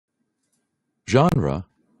Genre,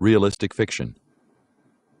 realistic fiction.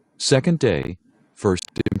 Second Day, First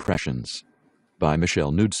Impressions, by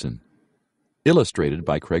Michelle Knudsen. Illustrated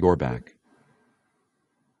by Craig Orbach.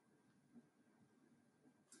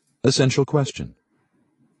 Essential question.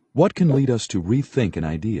 What can lead us to rethink an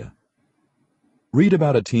idea? Read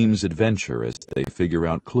about a team's adventure as they figure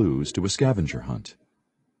out clues to a scavenger hunt.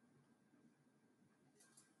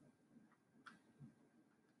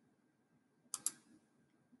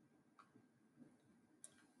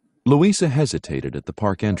 Louisa hesitated at the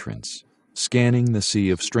park entrance, scanning the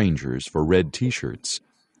sea of strangers for red t-shirts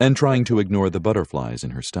and trying to ignore the butterflies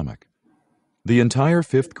in her stomach. The entire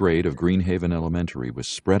 5th grade of Greenhaven Elementary was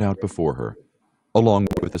spread out before her, along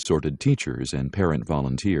with assorted teachers and parent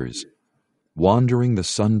volunteers, wandering the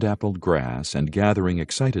sun-dappled grass and gathering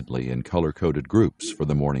excitedly in color-coded groups for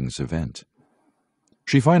the morning's event.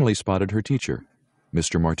 She finally spotted her teacher,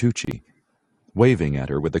 Mr. Martucci, waving at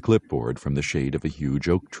her with a clipboard from the shade of a huge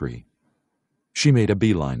oak tree. She made a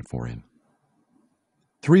beeline for him.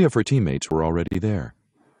 3 of her teammates were already there.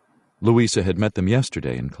 Louisa had met them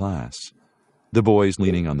yesterday in class. The boys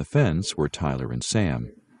leaning on the fence were Tyler and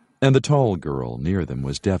Sam, and the tall girl near them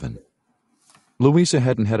was Devon. Louisa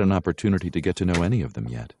hadn't had an opportunity to get to know any of them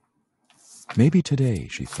yet. Maybe today,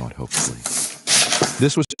 she thought hopefully.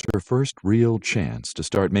 This was her first real chance to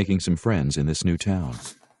start making some friends in this new town.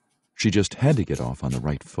 She just had to get off on the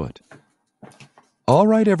right foot. "All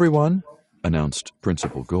right, everyone," announced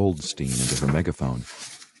Principal Goldstein into her megaphone.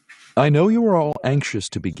 "I know you are all anxious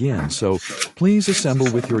to begin, so please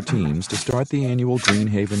assemble with your teams to start the annual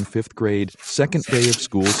Greenhaven 5th grade second day of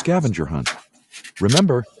school scavenger hunt.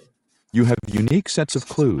 Remember, you have unique sets of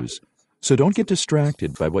clues, so don't get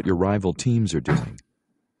distracted by what your rival teams are doing.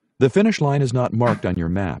 The finish line is not marked on your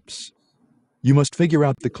maps. You must figure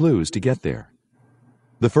out the clues to get there.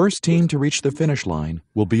 The first team to reach the finish line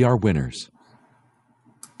will be our winners."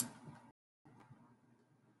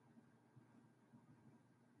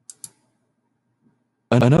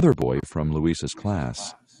 Another boy from Louisa's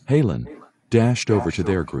class, Halen, dashed over to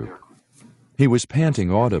their group. He was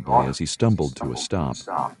panting audibly as he stumbled to a stop,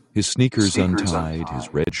 his sneakers untied,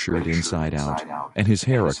 his red shirt inside out, and his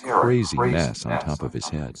hair a crazy mess on top of his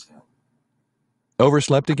head.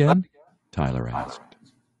 "Overslept again?" Tyler asked.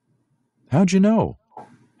 "How'd you know?"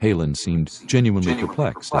 Halen seemed genuinely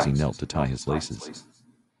perplexed as he knelt to tie his laces.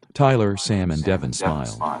 Tyler, Sam, and Devon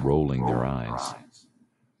smiled, rolling their eyes.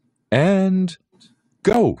 "And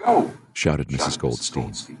go!" shouted Mrs.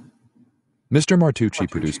 Goldstein. Mr. Martucci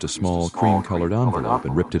produced a small cream-colored envelope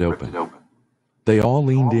and ripped it open. They all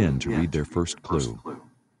leaned in to read their first clue.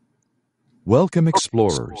 "Welcome,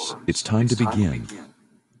 explorers. It's time to begin.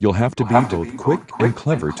 You'll have to be both quick and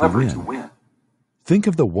clever to win. Think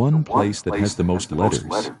of the one place that has the most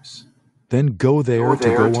letters. Then go there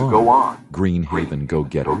to go on, Greenhaven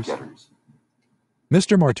go-getters."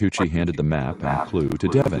 Mr. Martucci handed the map and clue to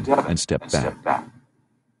Devon and stepped back.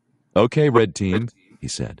 "Okay, Red Team," he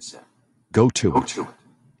said. "Go to it.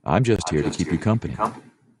 I'm just here to keep you company.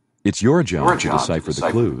 It's your job to decipher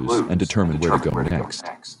the clues and determine where to go next."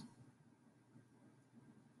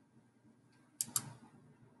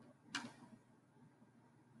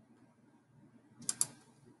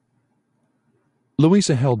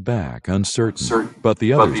 Louisa held back, uncertain, but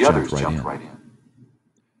the others jumped right in.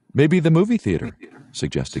 "Maybe the movie theater,"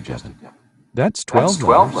 suggested Devon. "That's 12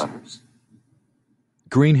 letters.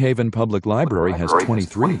 "Greenhaven Public Library has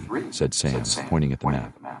 23, said Sam, pointing at the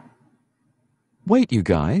map. "Wait, you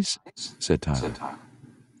guys," said Tyler.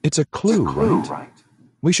 "It's a clue, right?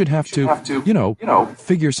 We should have to,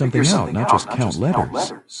 figure something out, not just count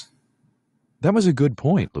letters." That was a good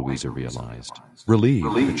point, Louisa realized,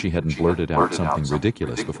 relieved that she hadn't blurted out something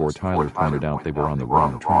ridiculous before Tyler pointed out they were on the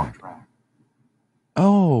wrong track.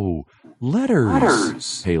 "Oh,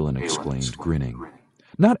 letters!" Halen exclaimed, grinning.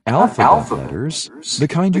 "Not alphabet letters, the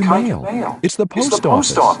kind you mail. It's the post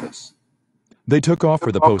office." They took off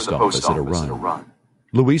for the post office at a run.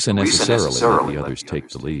 Louisa necessarily let the others take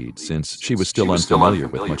the lead, since she was still unfamiliar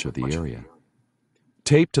with much of the area.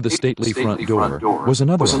 Taped to the stately front door was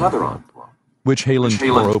another envelope, which Halen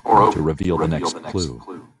tore open to reveal the next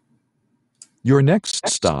clue. "Your next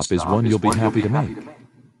stop is one you'll be happy to make.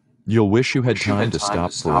 You'll wish you had time to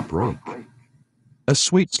stop for a break. A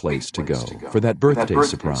sweet place to go for that birthday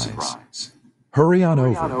surprise. Hurry on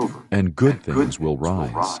over, and good things will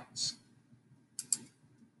rise."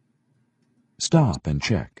 Stop and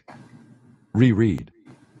check. Reread.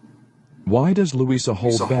 Why does Louisa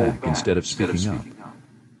hold back instead of speaking up?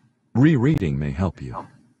 Rereading may help you.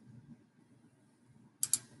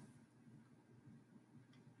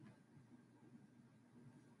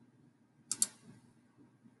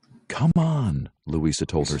 "Come on," Louisa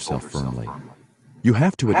told herself firmly. You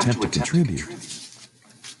have to attempt to contribute.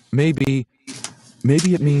 Maybe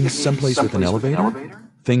it means someplace with an elevator?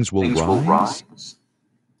 Things will rise?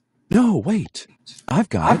 No, wait. I've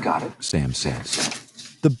got it, Sam said.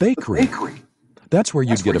 The bakery. That's where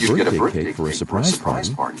you'd get a birthday cake for a surprise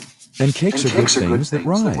party. And cakes are good things that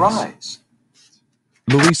rise.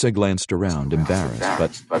 Louisa glanced around,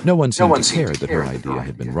 embarrassed, but no one seemed to care that her idea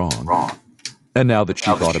had been wrong. And now that she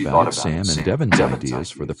thought about it, Sam and Devon's ideas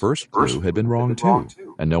for the first clue had been wrong too,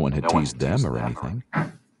 and no one had teased them or anything.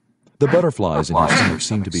 The butterflies in her stomach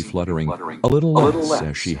seemed to be fluttering a little less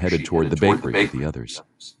as she headed toward the bakery with the others.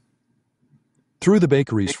 Through the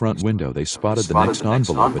bakery's front window, they spotted the next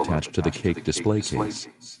envelope attached to the cake display case.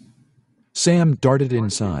 Sam darted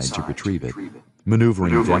inside to retrieve it,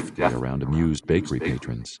 maneuvering deftly around amused bakery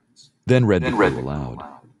patrons, then read the clue aloud.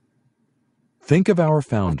 Think of our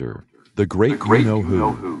founder, the great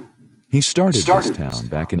You-Know-Who. He started this town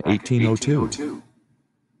back in 1802.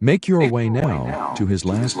 Make your way now to his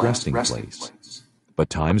last resting place. But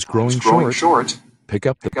time's growing short. Pick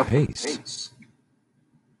up the pace.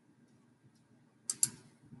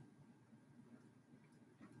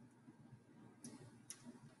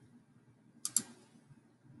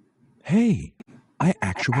 Hey, I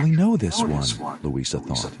actually know this one, Louisa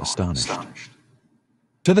thought, astonished.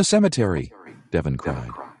 To the cemetery, Devon cried.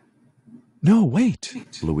 No, wait,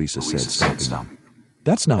 Louisa said, stopping him.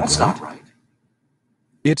 That's not right.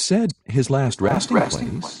 It said his last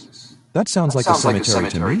resting place. That sounds like a cemetery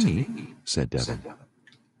to me, said Devon.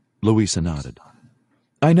 Louisa nodded.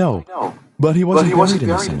 I know, but he wasn't buried in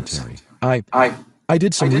the cemetery. I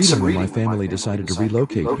did some reading when my family decided to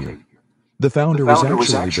relocate here. The founder was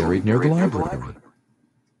actually buried near the library.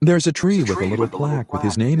 There's a tree with a little plaque with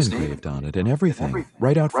his name engraved on it and everything,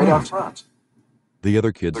 right out front. The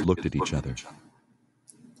other kids looked at each other.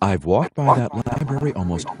 I've walked by that library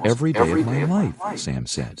almost every day of my life, Sam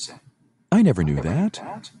said. I never knew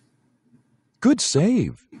that. Good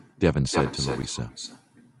save, Devon said to Louisa.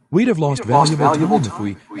 We'd have lost valuable time if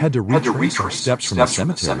we had to retrace our steps from the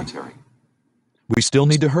cemetery. We still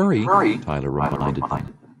need to hurry, Tyler reminded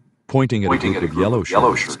them, pointing at a group of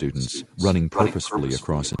yellow-shirted students running purposefully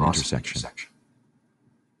across an intersection.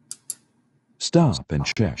 Stop and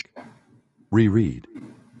check. Reread.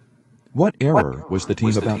 What error was the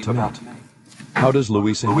team about to make? How does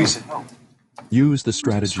Louisa help? Use the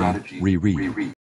strategy reread.